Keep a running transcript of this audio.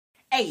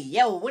Hey,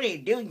 yo, what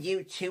it do,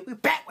 YouTube? We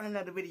back with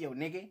another video,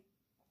 nigga.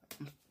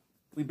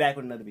 We back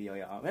with another video,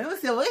 y'all. Man,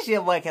 what's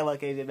your boy,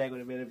 KJ, back with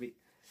another video.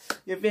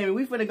 You feel me?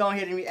 We finna go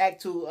ahead and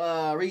react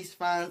to Reese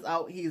finds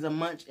out he's a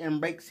munch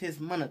and breaks his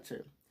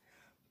monitor.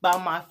 By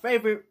my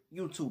favorite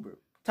YouTuber.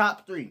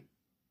 Top 3.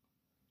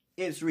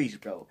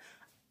 Itzrease, bro.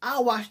 I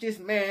watch this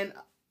man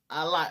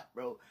a lot,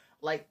 bro.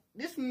 Like,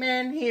 this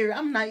man here,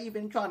 I'm not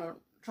even trying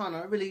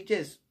to really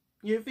just,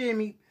 you feel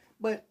me?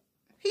 But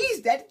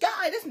he's that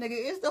guy. This nigga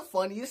is the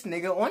funniest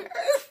nigga on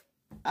earth.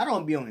 I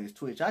don't be on his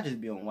Twitch. I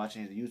just be on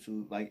watching his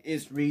YouTube. Like,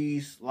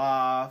 Itzrease,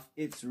 Live,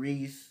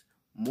 Itzrease,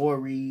 More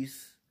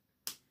Reese.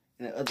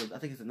 And the other, I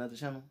think it's another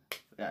channel.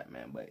 Forgot,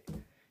 man, but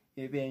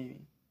you feel me?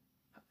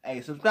 Hey,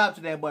 subscribe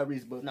to that boy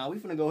Reese. But now we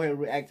finna go ahead and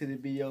react to the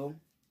video.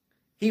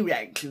 He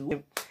reacting to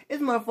it.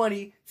 It's more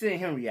funny seeing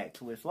him react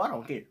to it, so I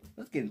don't care.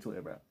 Let's get into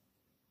it, bro.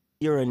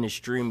 You're in the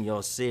stream,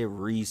 y'all said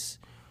Reese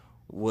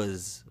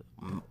was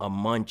a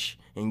munch,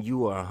 and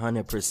you are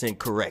 100%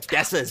 correct.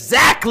 That's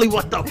exactly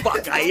what the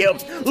fuck I am.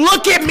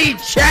 Look at me,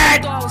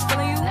 Chad.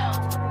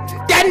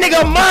 That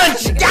nigga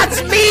munch.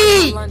 That's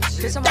me.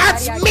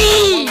 That's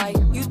me.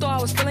 You thought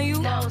I was feeling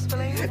you?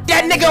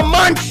 That nigga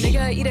munch.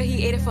 Nigga eat it,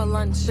 he ate it for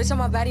lunch. Bitch on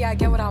my body, I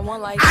get what I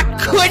want. Like I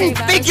couldn't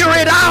figure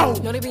it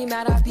out. No, they be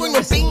mad off being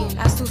seen.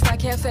 Ass too fat,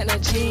 can't fit in a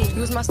jean.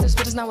 Use my steps,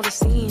 but it's not what it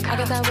seems. I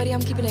got that ready,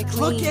 I'm keeping it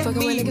clean. Look at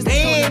me,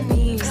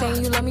 man.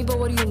 Saying you love me, but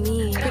what do you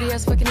mean? Pretty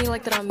ass fucking me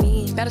like that I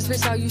mean. Baddest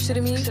bitch out, you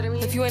shitting me?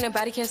 If you ain't a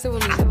baddie, can't sit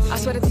with me. I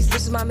swear that these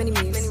bitches my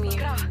mini-me's.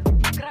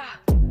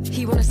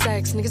 He wanna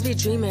sex, niggas be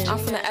dreaming. I'm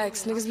from the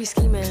X, niggas be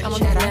scheming. I'm on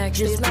that neck,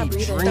 he's not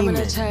breathing. Dumping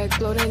a check,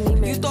 bloating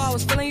demons. You thought I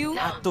was feeling you?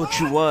 I thought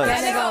you was.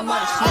 That nigga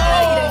munch. Nigga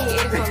eat it,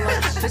 he ate it for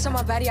lunch. Bitch on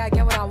my body, I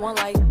get what I want.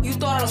 Like, you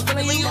thought I was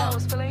feeling you?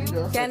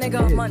 That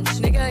nigga munch.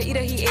 Nigga eat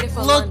it, he ate it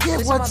for lunch. Look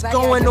at what's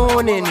going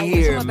on in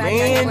here,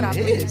 man.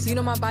 You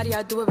know my body,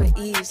 I do it with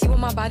ease. You want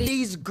my body?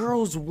 These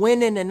girls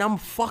winning and I'm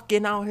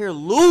fucking out here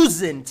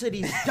losing to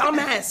these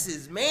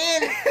dumbasses,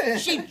 man.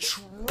 She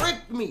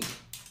tricked me.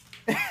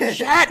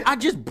 Chat, I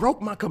just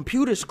broke my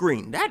computer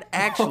screen. That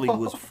actually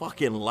was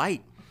fucking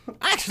light.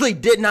 I actually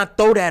did not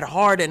throw that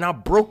hard and I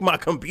broke my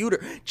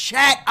computer.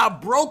 Chat, I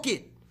broke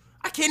it.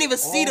 I can't even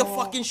see the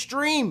fucking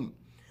stream.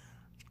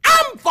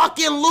 I'm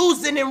fucking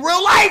losing in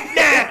real life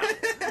now.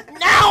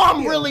 Now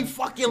I'm really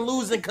fucking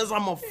losing because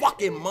I'm a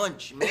fucking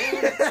munch, man.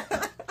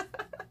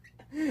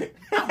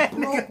 I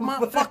broke my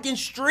fucking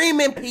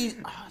streaming piece.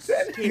 Oh,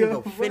 I can't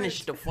even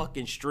finish the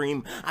fucking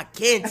stream. I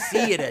can't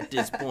see it at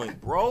this point,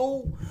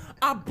 bro.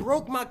 I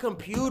broke my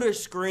computer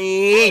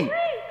screen.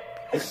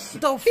 The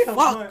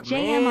fuck,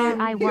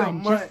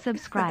 JMRI1 just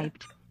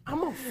subscribed.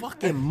 I'm a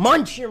fucking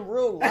munch in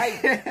real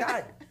life.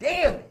 God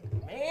damn it,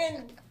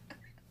 man.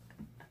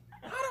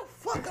 How the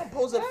fuck I'm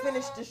supposed to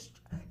finish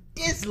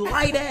this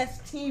light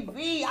ass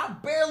TV? I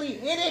barely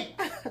hit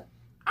it.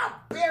 I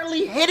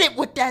barely hit it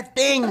with that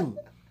thing.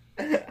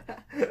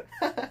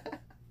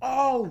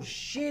 Oh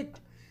shit.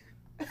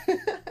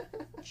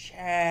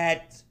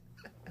 Chat,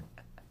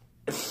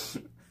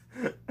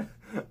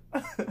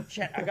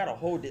 I gotta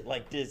hold it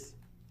like this.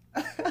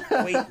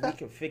 Wait, we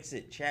can fix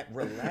it. Chat,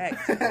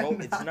 relax, bro.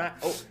 It's not.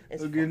 Oh,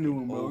 it's get a new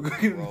one, bro. Go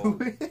get a new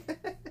one.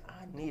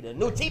 I need a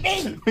new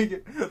TV.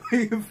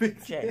 we can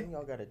fix Chat, it.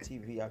 y'all got a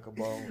TV I can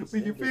borrow?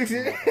 We can fix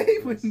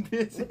it. Look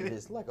at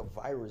this, like a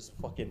virus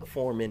fucking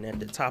forming at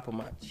the top of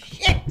my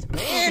shit,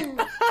 man.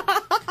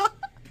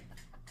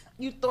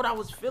 You thought I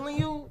was feeling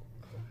you?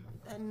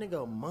 That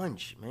nigga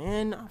munch,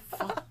 man. I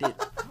fucked it.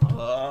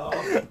 Oh.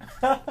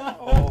 What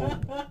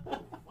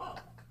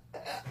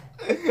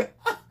the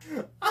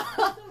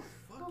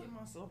fuck am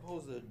I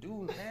supposed to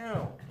do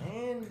now,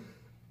 man?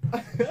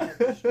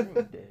 This stream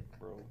dead,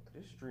 bro.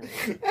 This stream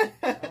dead.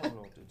 I don't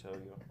know what to tell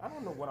you. I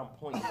don't know what I'm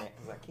pointing at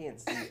because I can't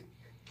see it.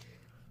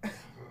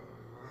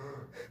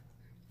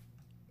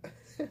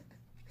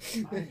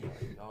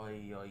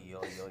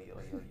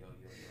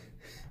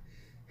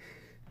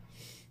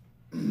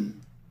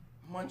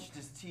 Munch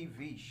this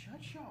TV.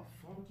 Shut your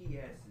funky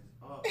asses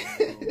up.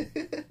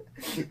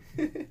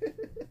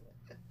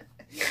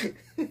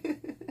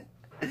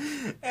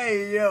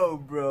 Hey, yo,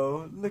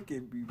 bro. Look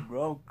at me,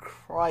 bro. I'm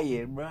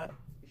crying, bro.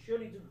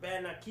 Surely too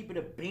bad not keeping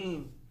a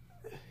beam.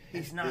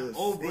 He's not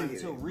over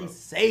until Reese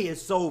say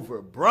it's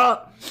over,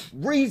 bruh.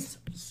 Reese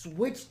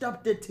switched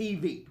up the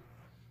TV.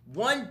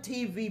 One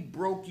TV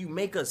broke, you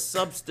make a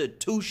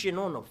substitution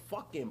on the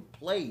fucking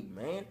play,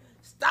 man.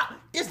 Stop.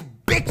 This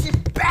bitch is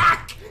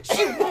back.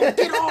 She won't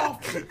get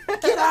off.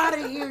 Get out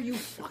of here, you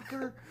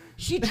fucker.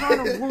 She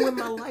trying to ruin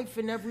my life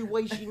in every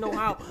way she know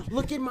how.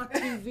 Look at my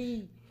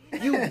TV.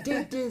 You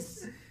did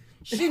this.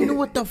 She knew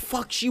what the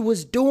fuck she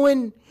was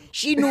doing.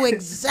 She knew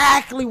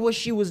exactly what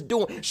she was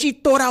doing. She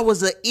thought I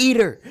was an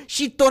eater.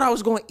 She thought I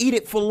was going to eat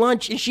it for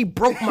lunch, and she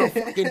broke my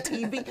fucking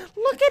TV.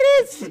 Look at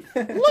this. Look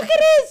at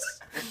this.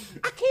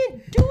 I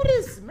can't do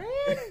this, man.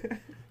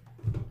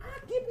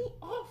 Get me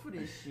off of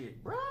this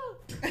shit, bro.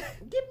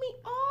 Get me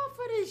off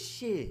of this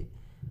shit.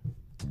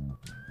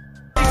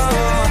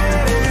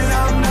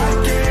 I'm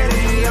not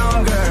getting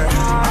younger.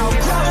 I'll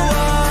grow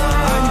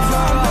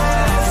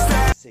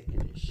up. Sick of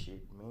this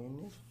shit, man.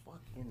 this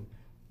fucking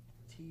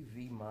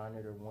TV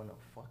monitor wanna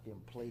fucking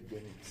play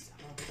games?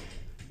 Huh?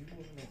 You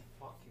wanna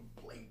fucking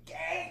play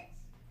games?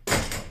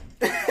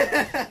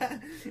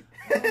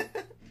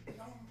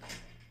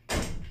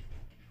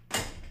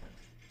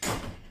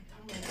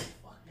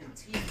 Fucking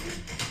TV.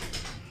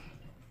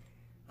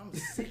 I'm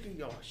sick of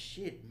y'all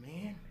shit,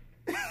 man.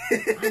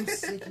 I'm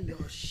sick of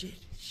y'all shit.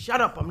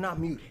 Shut up, I'm not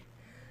muted.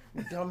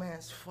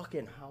 Dumbass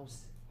fucking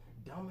house.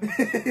 Dumbass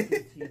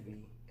fucking TV.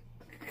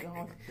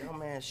 Y'all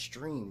dumbass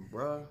stream,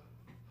 bruh.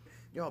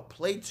 Y'all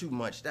play too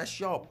much. That's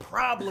y'all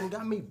problem.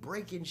 Got me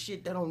breaking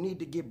shit that don't need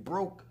to get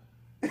broke.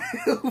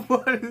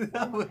 What is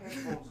that? Where my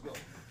headphones go?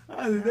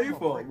 How did they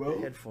fall, bro?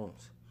 The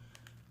headphones.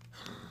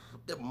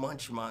 The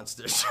munch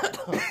monster. Shut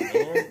up,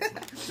 man.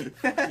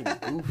 Fucking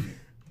goofy.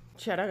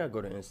 Chad, I gotta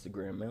go to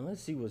Instagram, man.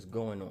 Let's see what's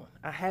going on.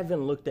 I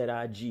haven't looked at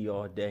IG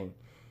all day.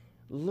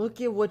 Look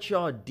at what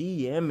y'all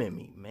DMing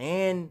me,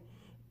 man.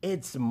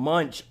 It's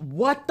Munch.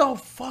 What the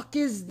fuck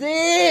is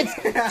this?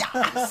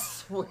 I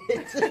swear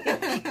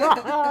to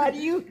God,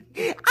 I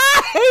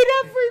hate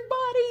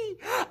everybody.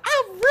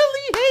 I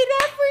really hate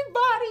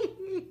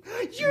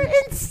everybody. You're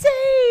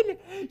insane.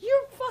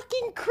 You're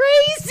fucking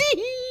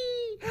crazy.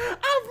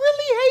 I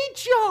really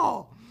hate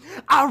y'all.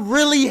 I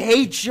really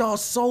hate y'all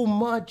so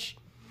much.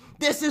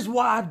 This is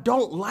why I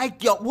don't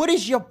like y'all. What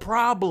is your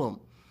problem?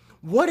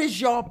 What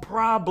is your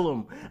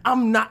problem?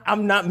 I'm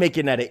not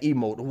making that an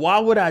emote. Why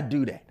would I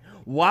do that?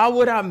 Why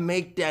would I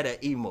make that an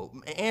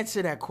emote?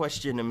 Answer that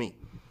question to me.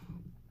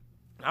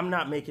 I'm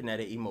not making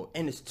that an emote.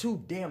 And it's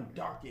too damn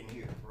dark in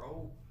here,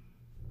 bro.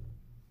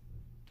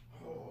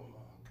 Oh my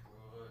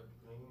God,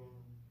 man.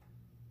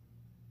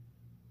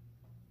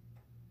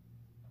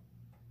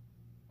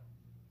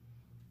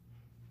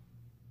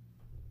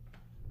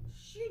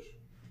 Sheesh.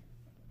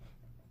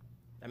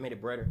 That made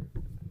it brighter.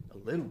 A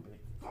little bit.